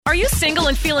Are you single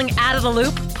and feeling out of the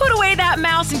loop? Put away that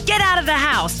mouse and get out of the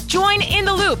house. Join In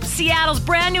the Loop, Seattle's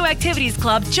brand new activities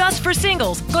club just for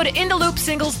singles. Go to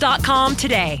intheloopsingles.com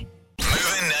today.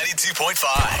 Moving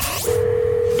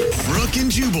 92.5. Brooke and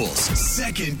Jubal's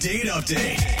second date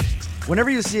update.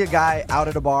 Whenever you see a guy out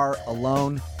at a bar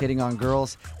alone hitting on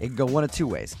girls, it can go one of two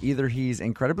ways. Either he's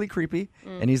incredibly creepy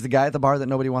and he's the guy at the bar that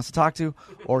nobody wants to talk to,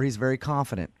 or he's very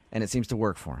confident and it seems to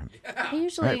work for him. I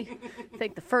usually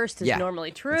think the first is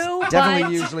normally true.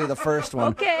 Definitely usually the first one.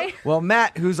 Okay. Well,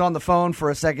 Matt, who's on the phone for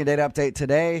a second date update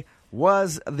today,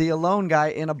 was the alone guy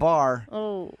in a bar.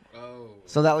 Oh.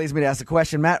 So that leads me to ask the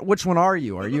question, Matt, which one are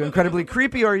you? Are you incredibly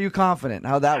creepy or are you confident?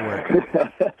 How'd that work?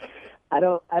 I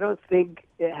don't think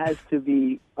it has to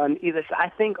be on either side. I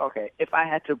think, okay, if I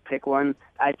had to pick one,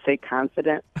 I'd say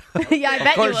confident. Yeah, I bet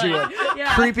Of course you would.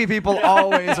 Yeah. Creepy people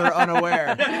always are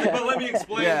unaware. But let me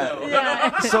explain, though.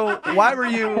 Yeah. So why were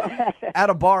you at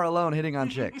a bar alone hitting on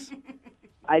chicks?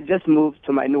 I just moved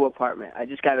to my new apartment. I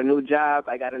just got a new job.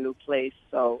 I got a new place.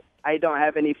 So I don't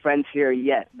have any friends here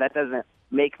yet. That doesn't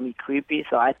make me creepy.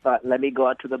 So I thought, let me go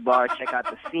out to the bar, check out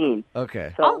the scene.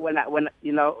 Okay. So when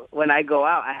I go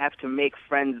out, I have to make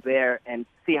friends there and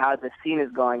see how the scene is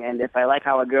going. And if I like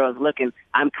how a girl is looking,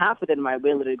 I'm confident in my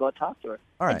ability to go talk to her.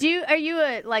 All right. Are you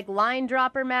a line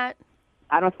dropper, Matt?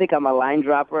 I don't think I'm a line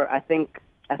dropper. I think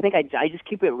I just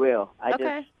keep it real.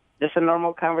 Okay. Just a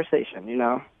normal conversation, you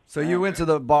know. So you went to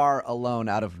the bar alone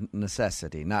out of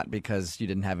necessity, not because you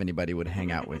didn't have anybody who would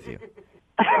hang out with you.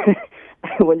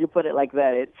 When you put it like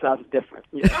that, it sounds different.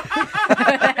 Yeah.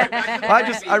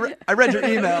 I read your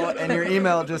email, and your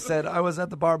email just said, I was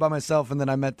at the bar by myself, and then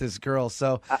I met this girl.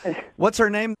 So what's her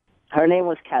name? Her name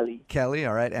was Kelly. Kelly,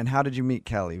 all right. And how did you meet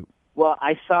Kelly? Well,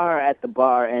 I saw her at the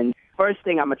bar, and first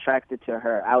thing I'm attracted to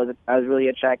her. I was really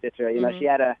attracted to her. You know, she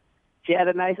had a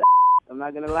nice. I'm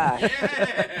not gonna lie.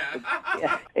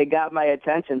 It got my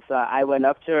attention, so I went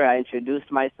up to her. I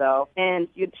introduced myself, and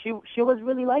she was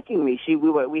really liking me.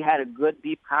 We had a good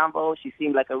deep convo. She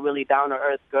seemed like a really down to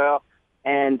earth girl,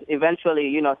 and eventually,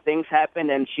 you know, things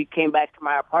happened, and she came back to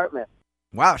my apartment.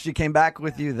 Wow, she came back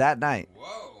with you that night.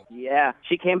 Whoa. Yeah,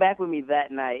 she came back with me that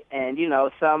night, and you know,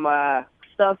 some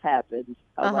stuff happened.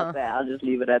 How about that? I'll just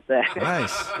leave it at that.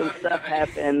 Nice. Some stuff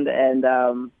happened, and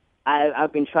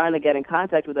I've been trying to get in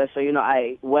contact with her. So, you know,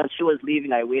 when she was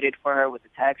leaving, I waited for her with the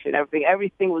taxi and everything.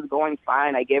 Everything was going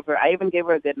fine. I even gave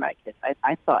her a good night kiss.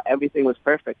 I thought everything was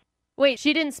perfect. Wait,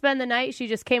 she didn't spend the night? She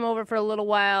just came over for a little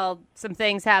while, some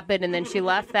things happened, and then she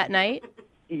left that night?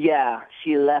 Yeah,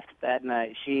 she left that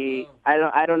night.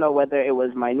 I don't know whether it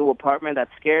was my new apartment that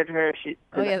scared her.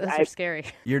 Oh, yeah, those are scary.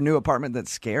 Your new apartment that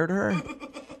scared her?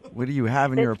 What do you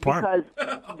have in your apartment?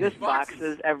 Because just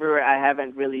boxes everywhere. I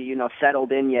haven't really, you know,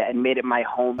 settled in yet and made it my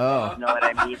home. Oh. You know what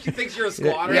I mean? She thinks you're a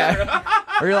squatter. Yeah.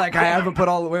 Or you're like, I haven't put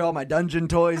all my dungeon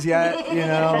toys yet, you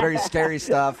know, very scary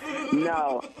stuff.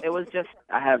 No, it was just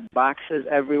I have boxes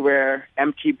everywhere,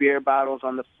 empty beer bottles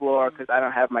on the floor because I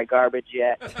don't have my garbage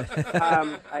yet.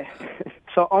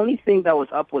 So only thing that was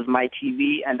up was my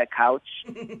TV and the couch,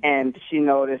 and she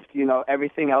noticed, you know,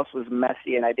 everything else was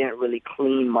messy, and I didn't really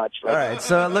clean much. All right,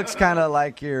 so it looks kind of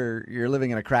like you're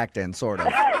living in a crack den, sort of.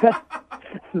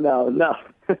 No, not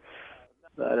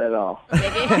at all.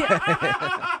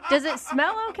 Does it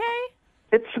smell okay?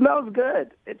 It smells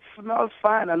good. It smells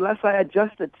fine, unless I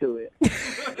adjusted to it.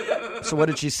 So what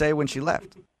did she say when she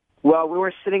left? Well, we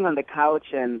were sitting on the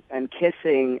couch and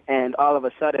kissing, and all of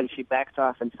a sudden she backed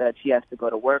off and said she has to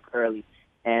go to work early.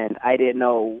 And I didn't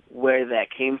know where that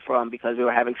came from because we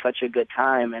were having such a good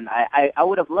time, and I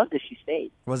would have loved if she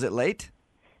stayed. Was it late?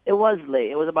 It was late.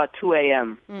 It was about 2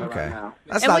 a.m. Okay. Now.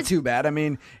 That's not too bad. I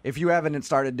mean, if you haven't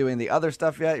started doing the other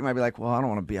stuff yet, you might be like, well, I don't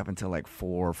want to be up until like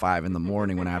 4 or 5 in the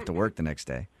morning when I have to work the next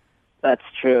day. That's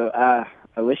true. I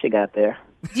wish it got there.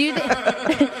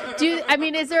 I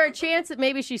mean, is there a chance that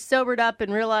maybe she sobered up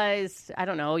and realized, I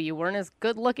don't know, you weren't as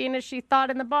good looking as she thought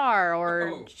in the bar,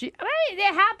 or it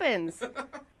happens.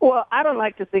 Well, I don't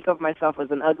like to think of myself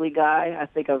as an ugly guy. I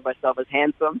think of myself as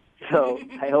handsome, so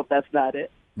I hope that's not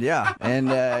it. Yeah, and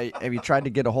have you tried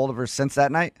to get a hold of her since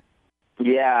that night?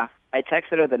 Yeah, I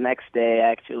texted her the next day,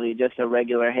 actually, just a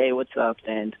regular, hey, what's up,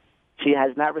 and she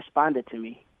has not responded to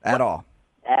me. At all?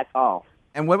 At all.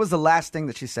 And what was the last thing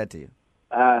that she said to you?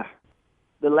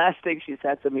 The last thing she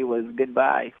said to me was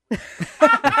goodbye.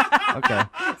 Okay.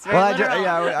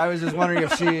 Well, I was just wondering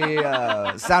if she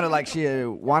sounded like she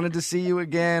wanted to see you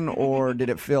again, or did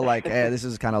it feel like, hey, this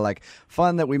is kind of like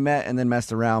fun that we met and then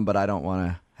messed around, but I don't want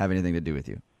to have anything to do with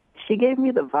you? She gave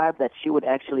me the vibe that she would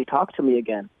actually talk to me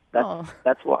again.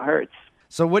 That's what hurts.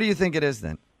 So what do you think it is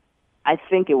then? I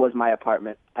think it was my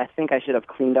apartment. I think I should have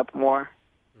cleaned up more.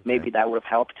 maybe that would have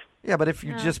helped. Yeah, but if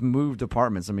you just moved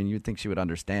apartments, I mean, you'd think she would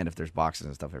understand if there's boxes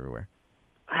and stuff everywhere.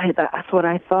 That's what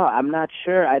I thought. I'm not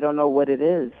sure. I don't know what it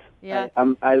is. Yeah.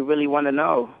 I really want to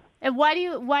know. And why do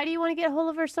you want to get a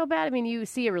hold of her so bad? I mean, you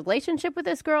see a relationship with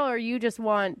this girl, or you just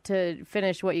want to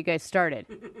finish what you guys started?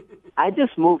 I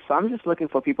just moved, so I'm just looking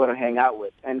for people to hang out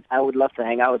with, and I would love to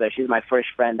hang out with her. She's my first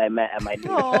friend I met at my new.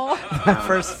 Oh,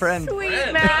 First friend. sweet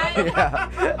Matt.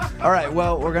 Yeah. All right,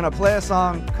 well, we're going to play a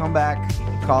song, come back,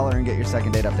 call her, and get your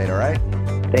second date update, all right?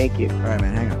 Thank you. All right,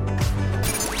 man, hang on.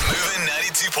 Moving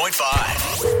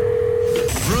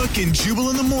 92.5. Brooke and Jubal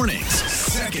in the mornings.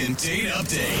 Second date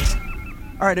update.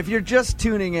 All right, if you're just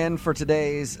tuning in for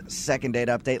today's second date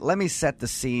update, let me set the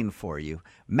scene for you.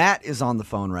 Matt is on the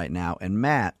phone right now, and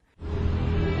Matt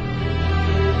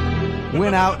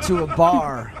went out to a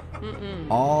bar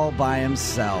all by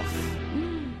himself.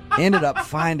 Ended up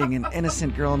finding an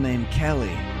innocent girl named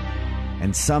Kelly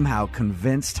and somehow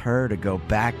convinced her to go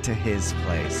back to his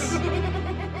place.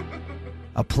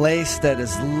 A place that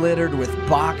is littered with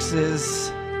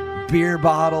boxes, beer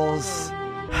bottles.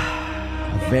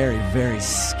 A very, very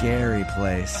scary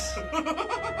place.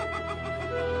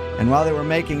 And while they were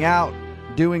making out,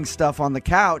 doing stuff on the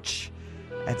couch,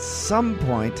 at some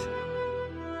point,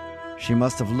 she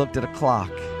must have looked at a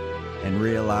clock and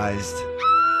realized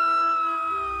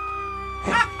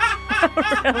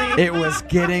it was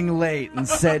getting late and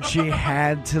said she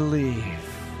had to leave.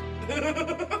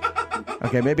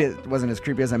 Okay, maybe it wasn't as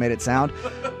creepy as I made it sound.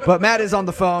 But Matt is on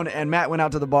the phone, and Matt went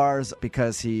out to the bars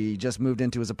because he just moved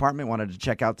into his apartment, wanted to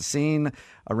check out the scene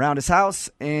around his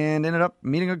house, and ended up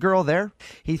meeting a girl there.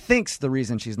 He thinks the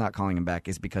reason she's not calling him back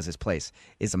is because his place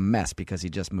is a mess because he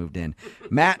just moved in.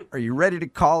 Matt, are you ready to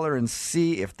call her and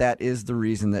see if that is the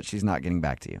reason that she's not getting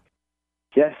back to you?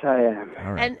 Yes, I am.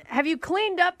 All right. And have you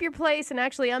cleaned up your place and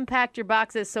actually unpacked your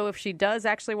boxes so if she does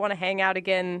actually want to hang out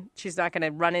again, she's not going to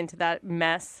run into that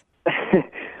mess?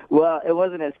 Well, it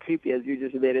wasn't as creepy as you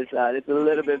just made it sound. It's a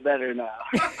little bit better now.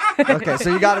 Okay, so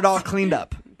you got it all cleaned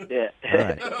up. Yeah. All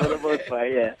right. For the most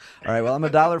part, yeah. All right, well, I'm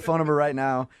going to dial her phone number right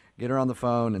now, get her on the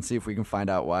phone, and see if we can find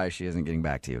out why she isn't getting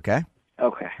back to you, okay?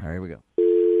 Okay. All right, here we go.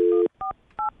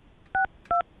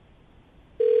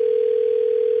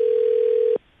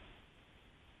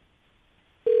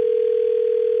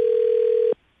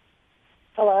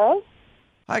 Hello?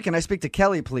 Hi, can I speak to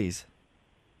Kelly, please?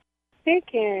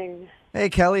 Speaking. Hey,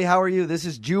 Kelly, how are you? This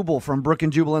is Jubal from Brooke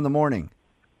and Jubal in the Morning.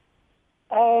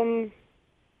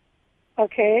 Okay.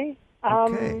 Okay.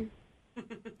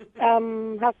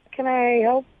 How can I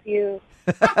help you?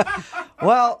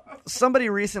 Well, somebody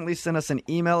recently sent us an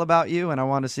email about you, and I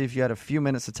wanted to see if you had a few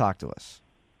minutes to talk to us.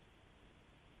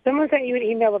 Someone sent you an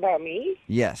email about me?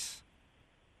 Yes.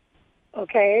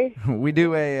 Okay. We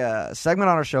do a segment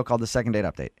on our show called the Second Date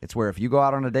Update. It's where if you go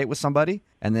out on a date with somebody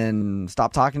and then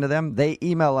stop talking to them, they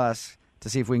email us to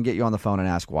see if we can get you on the phone and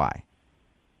ask why.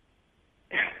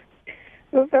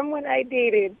 So someone I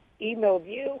dated emailed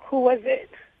you. Who was it?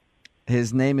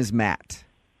 His name is Matt.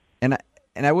 And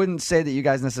I wouldn't say that you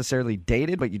guys necessarily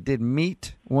dated, but you did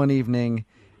meet one evening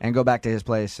and go back to his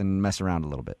place and mess around a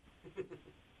little bit.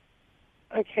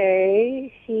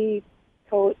 Okay.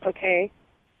 Okay.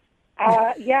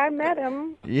 Yeah, I met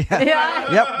him.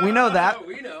 Yeah. Yep, we know that.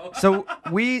 We know. So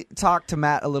we talked to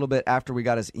Matt a little bit after we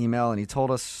got his email, and he told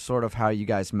us sort of how you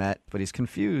guys met, but he's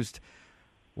confused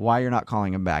why you're not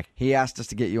calling him back. He asked us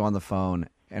to get you on the phone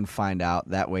and find out.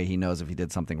 That way he knows if he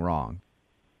did something wrong.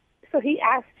 So he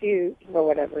asked you, or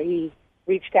whatever. He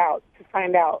reached out to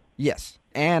find out. Yes.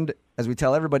 And as we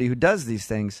tell everybody who does these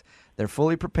things, they're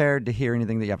fully prepared to hear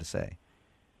anything that you have to say.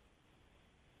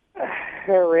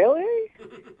 Really?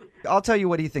 I'll tell you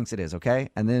what he thinks it is, okay?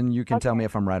 And then you can tell me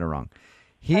if I'm right or wrong.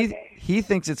 He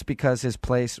thinks it's because his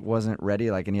place wasn't ready,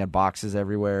 like, and he had boxes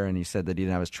everywhere, and he said that he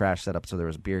didn't have his trash set up, so there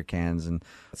was beer cans, and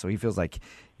so he feels like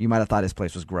you might have thought his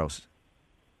place was gross.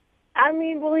 I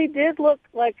mean, well, he did look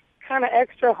like kind of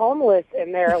extra homeless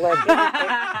in there. Like,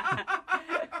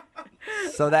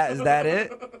 So is that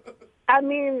it? I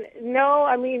mean, no.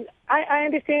 I mean, I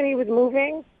understand he was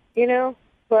moving,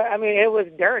 but I mean, it was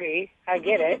dirty. I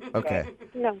get it. Okay.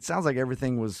 But, no. It sounds like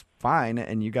everything was fine,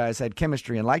 and you guys had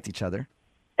chemistry and liked each other.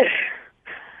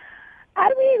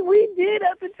 I mean, we did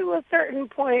up until a certain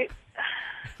point.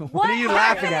 What are you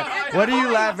laughing at? What are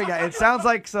you laughing at? It sounds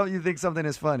like you think something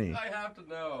is funny. I have to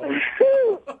know.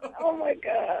 Oh, my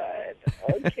God.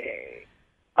 Okay.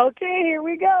 Okay, here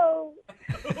we go.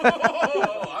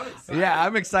 Oh, I'm excited. Yeah,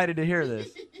 I'm excited to hear this.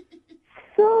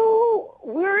 So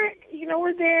we're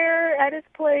there at his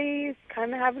place,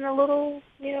 kind of having a little,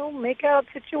 make-out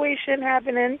situation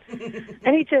happening.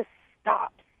 And he just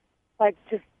stops, like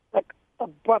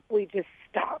abruptly just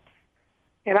stops.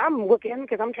 And I'm looking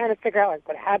because I'm trying to figure out, like,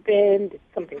 what happened. Did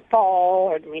something fall?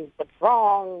 Or, what's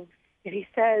wrong? And he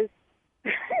says,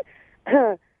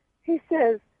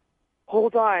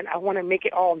 hold on, I want to make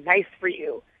it all nice for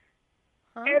you.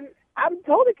 Huh? And I'm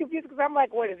totally confused because I'm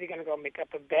like, what, is he going to go make up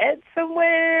a bed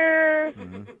somewhere?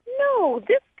 Mm-hmm. No,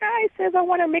 this guy says, I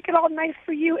want to make it all nice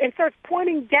for you, and starts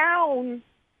pointing down.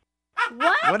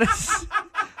 What? What is...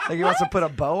 Like he wants to put a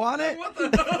bow on it? I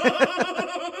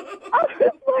was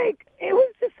just like, it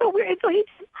was just so weird. And so he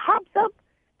just hops up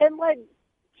and, like,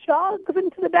 jogs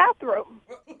into the bathroom.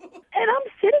 And I'm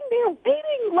sitting there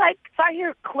waiting, like, so I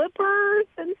hear clippers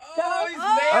and stuff. He's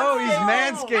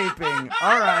manscaping.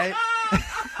 All right.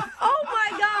 Oh,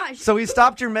 my gosh. So he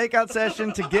stopped your makeout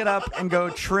session to get up and go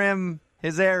trim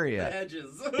his area. The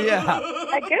edges. Yeah.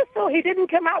 I guess so. He didn't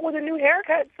come out with a new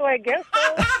haircut, so I guess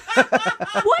so.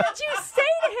 What did you say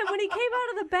to him when he came out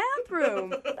of the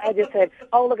bathroom? I just said,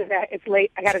 oh, look at that. It's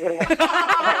late. I got to go to work.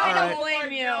 I don't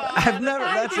blame you.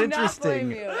 That's interesting.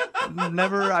 Not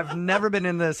blame you. I've never been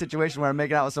in the situation where I'm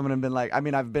making out with someone and been like,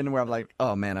 I've been where I'm like,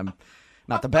 oh man, I'm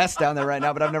not the best down there right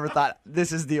now, but I've never thought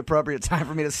this is the appropriate time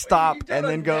for me to stop and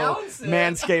then go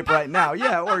manscape right now.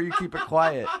 Yeah, or you keep it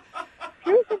quiet.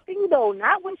 Here's the thing, though.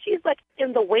 Not when she's, like,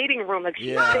 in the waiting room. Like,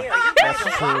 she's there.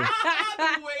 That's true.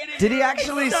 Did he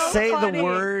actually say the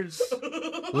words,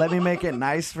 let me make it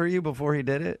nice for you, before he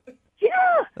did it? Yeah.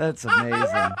 That's amazing.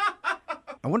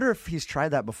 I wonder if he's tried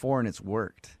that before and it's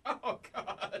worked. Oh,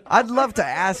 God. I'd love to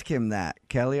ask him that.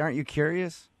 Kelly, aren't you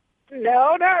curious?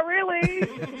 No, not really.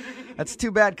 That's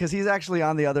too bad, because he's actually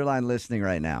on the other line listening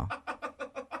right now.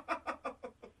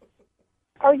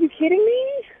 Are you kidding me?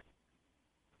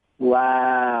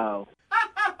 Wow.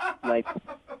 Like,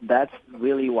 that's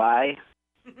really why?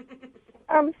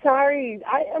 I'm sorry.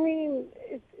 I mean,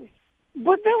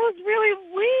 but that was really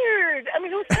weird. I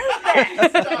mean, who says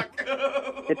that?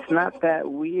 It's not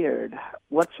that weird.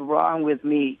 What's wrong with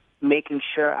me making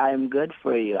sure I'm good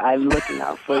for you? I'm looking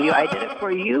out for you. I did it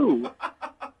for you.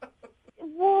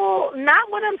 Well,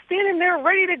 not when I'm standing there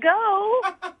ready to go.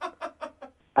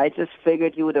 I just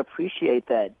figured you would appreciate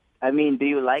that. I mean, do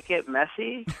you like it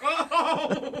messy?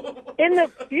 In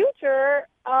the future,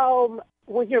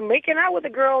 when you're making out with a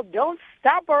girl, don't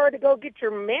stop her to go get your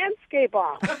manscape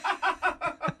off.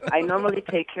 I normally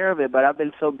take care of it, but I've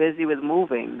been so busy with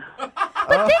moving.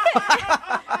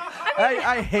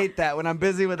 I hate that when I'm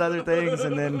busy with other things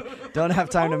and then don't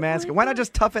have time to manscape. Why not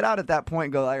just tough it out at that point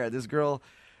and go, all right, this girl,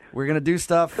 we're going to do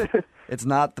stuff. It's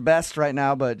not the best right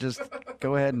now, but just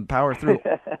go ahead and power through.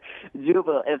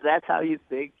 Jubal, if that's how you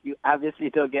think, you obviously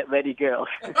don't get many girls.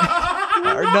 Or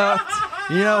no,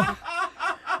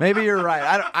 maybe you're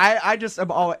right. I just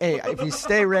am all, hey, if you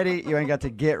stay ready, you ain't got to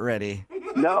get ready.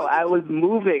 No, I was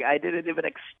moving. I didn't even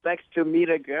expect to meet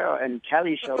a girl, and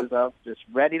Kelly shows up just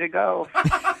ready to go.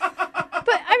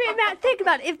 But, I mean, Matt, think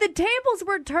about it. If the tables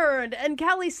were turned and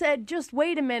Kelly said, just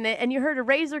wait a minute, and you heard a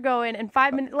razor go in and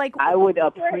 5 minutes, like... I would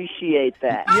appreciate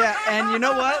that. Yeah, and you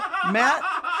know what, Matt?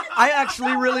 I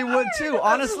actually really would, too.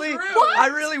 Honestly,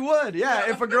 I really would. Yeah,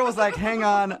 if a girl was like, hang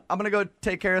on, I'm going to go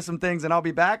take care of some things and I'll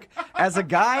be back. As a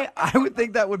guy, I would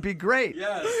think that would be great.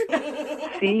 Yes.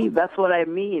 See, that's what I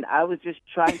mean. I was just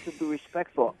trying to be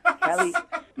respectful. Kelly,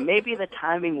 maybe the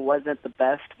timing wasn't the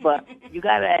best, but you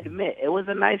got to admit, it was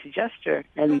a nice gesture.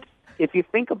 And if you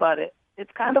think about it,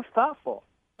 it's kind of thoughtful.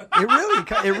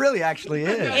 It really actually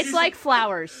is. It's like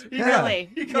flowers, really.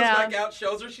 He comes back out,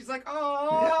 shows her, she's like,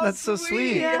 oh, yeah, that's so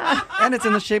sweet. Yeah. And it's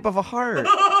in the shape of a heart.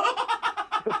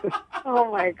 Oh,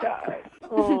 my God.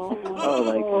 Oh,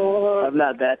 my God. I'm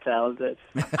not that talented.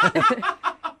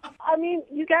 I mean,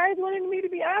 you guys wanted me to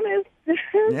be honest.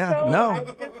 Yeah, so no. I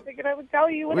just figured I would tell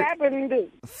you what happened.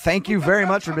 Thank you very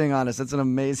much for being honest. It's an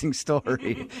amazing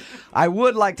story. I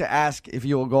would like to ask if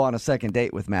you will go on a second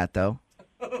date with Matt, though.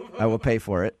 I will pay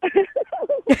for it.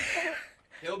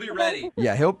 He'll be ready.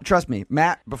 Yeah, trust me.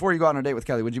 Matt, before you go on a date with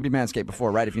Kelly, would you be manscaped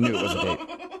before, right, if you knew it was a date?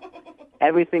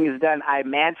 Everything is done. I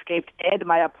manscaped and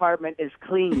my apartment is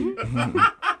clean.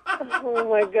 Oh,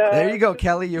 my God. There you go,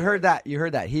 Kelly. You heard that.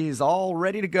 He's all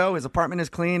ready to go. His apartment is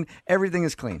clean. Everything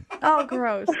is clean. Oh,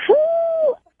 gross.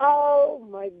 Oh,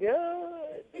 my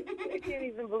God. I can't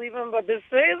even believe I'm about to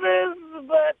say this,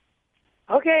 but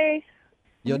okay.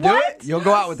 You'll do it? You'll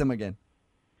go out with him again.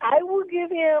 I will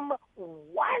give him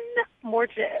one more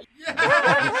chance.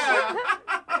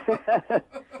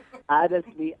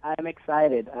 Honestly, I'm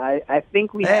excited. I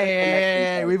think we have a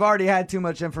connection. Hey, we've already had too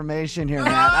much information here,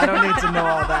 Matt. I don't need to know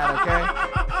all that,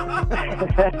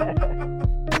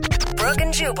 okay? Brooke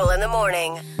and Jubal in the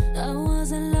morning. I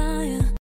was a liar.